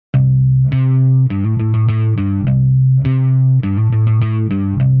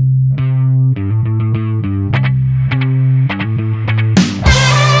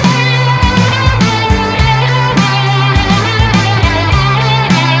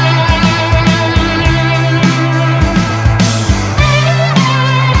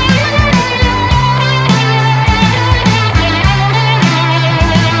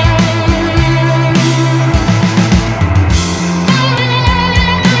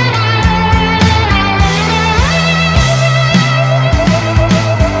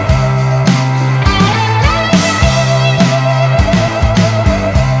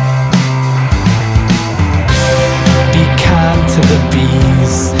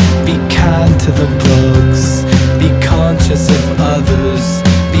to the bugs. Be conscious of others.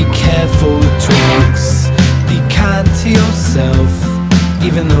 Be careful with drugs. Be kind to yourself,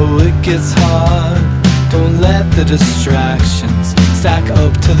 even though it gets hard. Don't let the distractions stack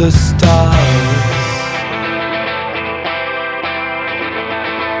up to the stars.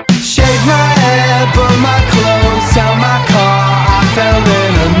 Shave my head, burn my clothes, sell my car. I fell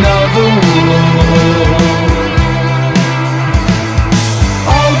in another world.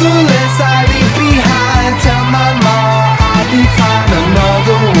 All the lists I leave behind, tell my mom I'll be fine.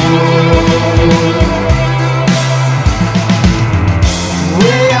 Another world.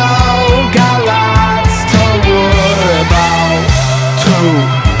 We all got lots to worry about too.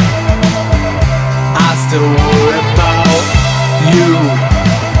 I still worry about you.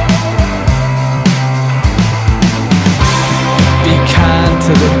 Be kind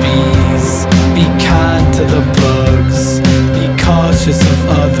to the bees, be kind to the bugs. Be cautious of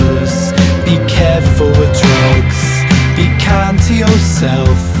others, be careful with drugs. Be kind to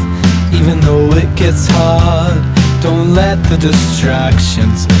yourself, even though it gets hard. Don't let the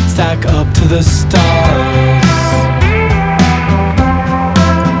distractions stack up to the stars.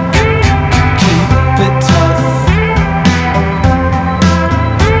 Keep it tough,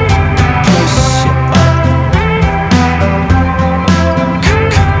 push it up.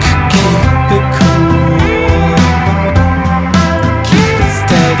 Keep it cool, keep it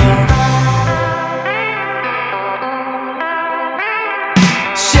steady.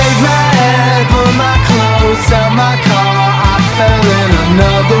 Shave my head, burn my clothes, sell my car. I fell in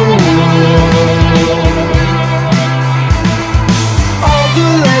another world. All the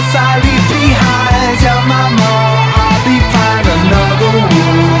lists I leave behind, tell my mom I'll be fine. Another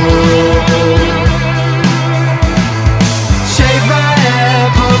world. Shave my head,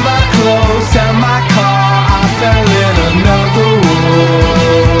 burn my clothes, sell my car. I fell in another world.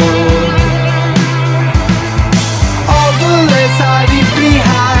 All the lists I leave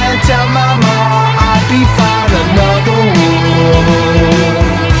behind, tell my mom I'll be fine. Another world.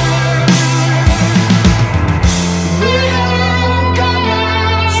 We all got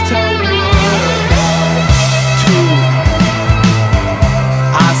lots to worry about too.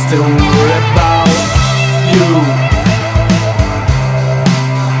 I still